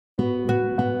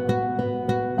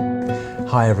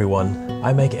Hi everyone,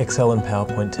 I make Excel and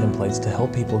PowerPoint templates to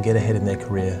help people get ahead in their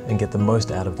career and get the most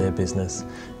out of their business.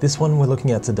 This one we're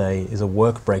looking at today is a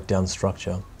work breakdown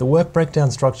structure. The work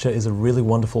breakdown structure is a really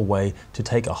wonderful way to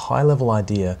take a high-level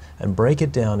idea and break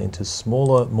it down into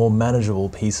smaller, more manageable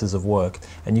pieces of work,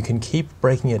 and you can keep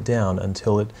breaking it down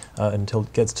until it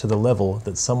gets to the level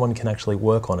that someone can actually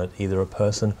work on it, either a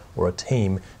person or a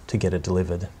team, to get it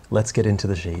delivered. Let's get into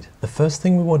the sheet. The first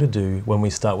thing we want to do when we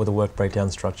start with a work breakdown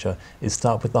structure is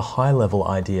start with the high-level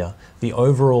idea, the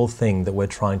overall thing that we're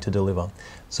trying to deliver.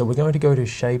 So we're going to go to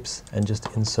Shapes and just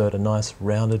insert a nice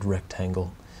rounded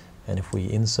rectangle. And if we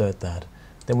insert that,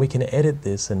 then we can edit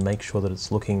this and make sure that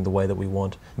it's looking the way that we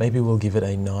want. Maybe we'll give it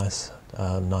a nice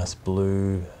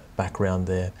blue background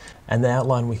there. And the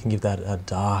outline, we can give that a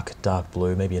dark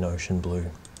blue, maybe an ocean blue.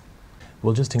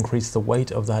 We'll just increase the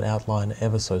weight of that outline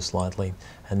ever so slightly.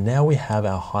 And now we have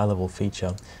our high-level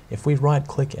feature. If we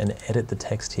right-click and edit the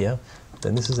text here,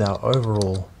 then this is our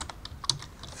overall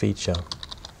feature.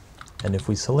 And if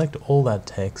we select all that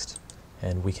text,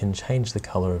 and we can change the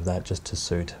color of that just to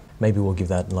suit. Maybe we'll give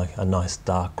that like a nice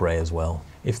dark gray as well.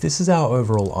 If this is our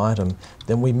overall item,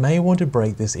 then we may want to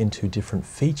break this into different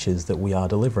features that we are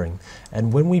delivering.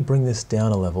 And when we bring this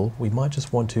down a level, we might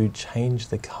just want to change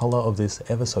the color of this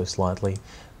ever so slightly.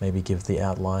 Maybe give the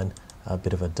outline a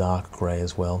bit of a dark gray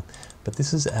as well. But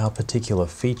this is our particular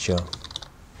feature.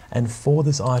 And for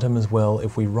this item as well,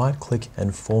 if we right-click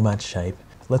and format shape,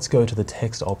 let's go to the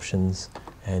text options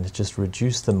and just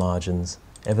reduce the margins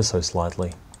ever so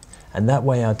slightly. And that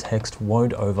way our text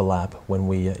won't overlap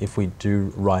when if we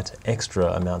do write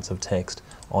extra amounts of text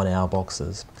on our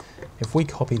boxes. If we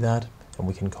copy that, and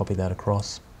we can copy that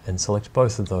across and select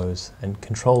both of those and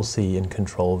Control-C and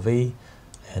Control-V,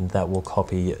 and that will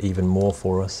copy even more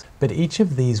for us. But each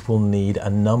of these will need a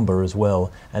number as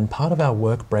well, and part of our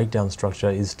work breakdown structure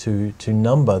is to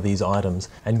number these items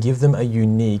and give them a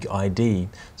unique ID.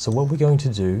 So what we're going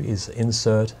to do is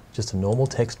insert just a normal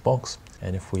text box,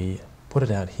 and if we put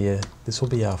it out here, this will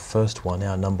be our first one,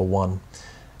 our number one.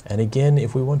 And again,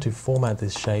 if we want to format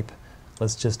this shape,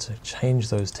 let's just change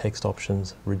those text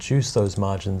options, reduce those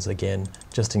margins again,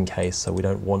 just in case, so we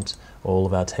don't want all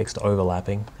of our text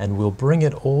overlapping. And we'll bring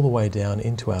it all the way down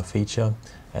into our feature,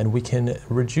 and we can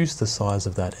reduce the size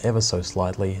of that ever so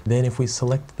slightly. Then if we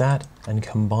select that and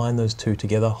combine those two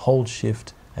together, hold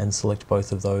Shift and select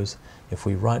both of those. If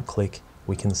we right click,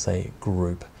 we can say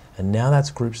Group. And now that's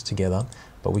grouped together,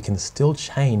 but we can still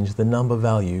change the number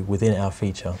value within our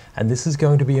feature. And this is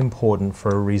going to be important for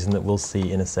a reason that we'll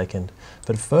see in a second.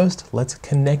 But first, let's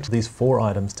connect these four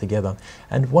items together.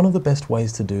 And one of the best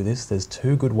ways to do this, there's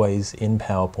two good ways in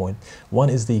PowerPoint.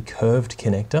 One is the curved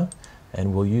connector,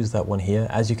 and we'll use that one here.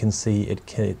 As you can see,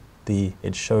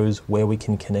 it shows where we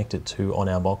can connect it to on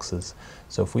our boxes.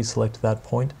 So if we select that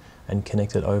point and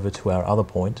connect it over to our other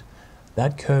point,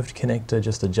 that curved connector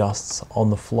just adjusts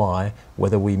on the fly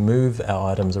whether we move our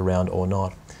items around or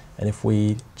not. And if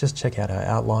we just check out our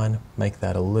outline, make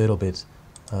that a little bit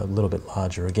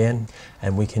larger again,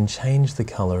 and we can change the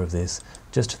color of this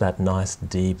just to that nice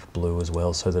deep blue as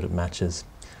well so that it matches.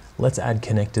 Let's add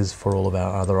connectors for all of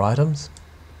our other items.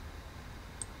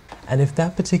 And if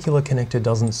that particular connector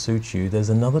doesn't suit you, there's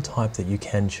another type that you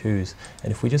can choose.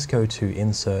 And if we just go to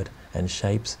Insert and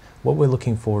Shapes, what we're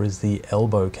looking for is the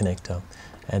elbow connector.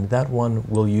 And that one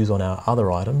we'll use on our other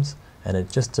items. And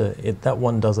that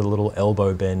one does a little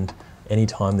elbow bend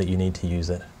anytime that you need to use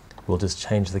it. We'll just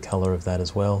change the color of that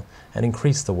as well and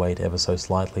increase the weight ever so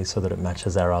slightly so that it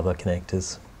matches our other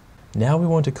connectors. Now we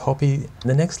want to copy.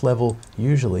 The next level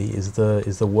usually is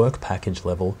the work package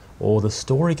level or the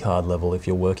story card level if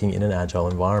you're working in an agile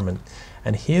environment.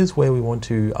 And here's where we want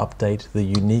to update the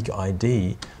unique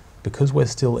ID. Because we're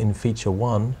still in feature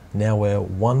 1, now we're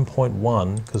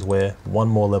 1.1 because we're one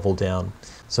more level down.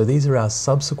 So these are our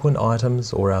subsequent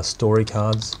items or our story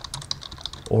cards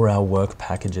or our work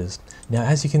packages. Now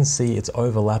as you can see, it's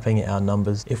overlapping our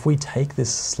numbers. If we take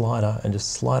this slider and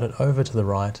just slide it over to the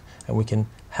right, and we can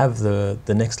have the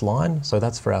next line, so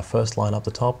that's for our first line up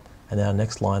the top, and our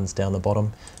next line's down the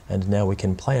bottom, and now we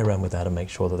can play around with that and make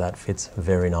sure that that fits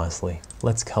very nicely.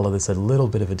 Let's color this a little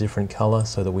bit of a different color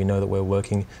so that we know that we're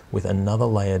working with another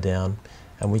layer down.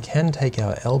 And we can take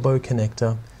our elbow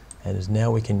connector, and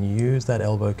now we can use that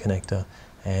elbow connector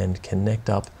and connect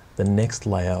up the next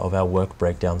layer of our work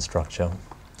breakdown structure.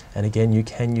 And again, you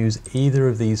can use either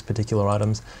of these particular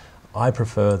items. I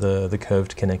prefer the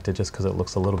curved connector just because it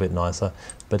looks a little bit nicer,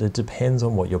 but it depends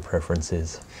on what your preference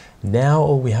is. Now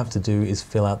all we have to do is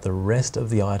fill out the rest of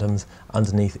the items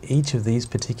underneath each of these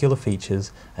particular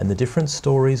features and the different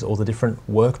stories or the different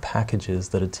work packages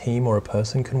that a team or a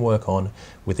person can work on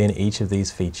within each of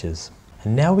these features.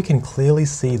 And now we can clearly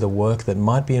see the work that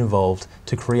might be involved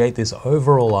to create this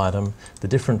overall item, the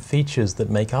different features that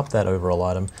make up that overall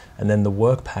item, and then the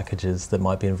work packages that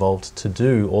might be involved to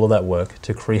do all of that work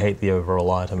to create the overall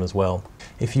item as well.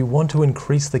 If you want to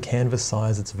increase the canvas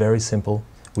size, it's very simple.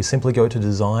 We simply go to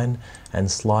Design and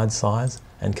Slide Size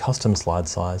and Custom Slide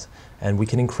Size, and we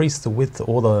can increase the width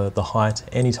or the height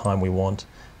anytime we want.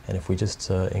 And if we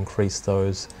just increase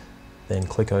those, then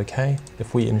click OK.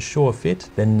 If we ensure fit,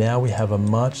 then now we have a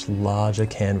much larger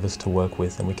canvas to work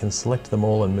with, and we can select them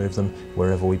all and move them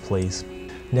wherever we please.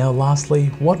 Now lastly,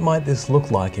 what might this look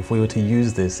like if we were to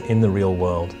use this in the real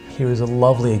world? Here is a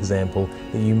lovely example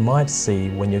that you might see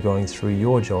when you're going through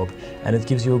your job, and it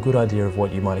gives you a good idea of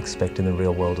what you might expect in the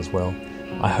real world as well.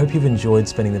 I hope you've enjoyed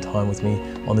spending the time with me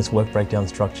on this work breakdown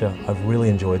structure. I've really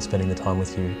enjoyed spending the time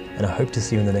with you, and I hope to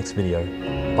see you in the next video.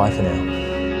 Bye for now.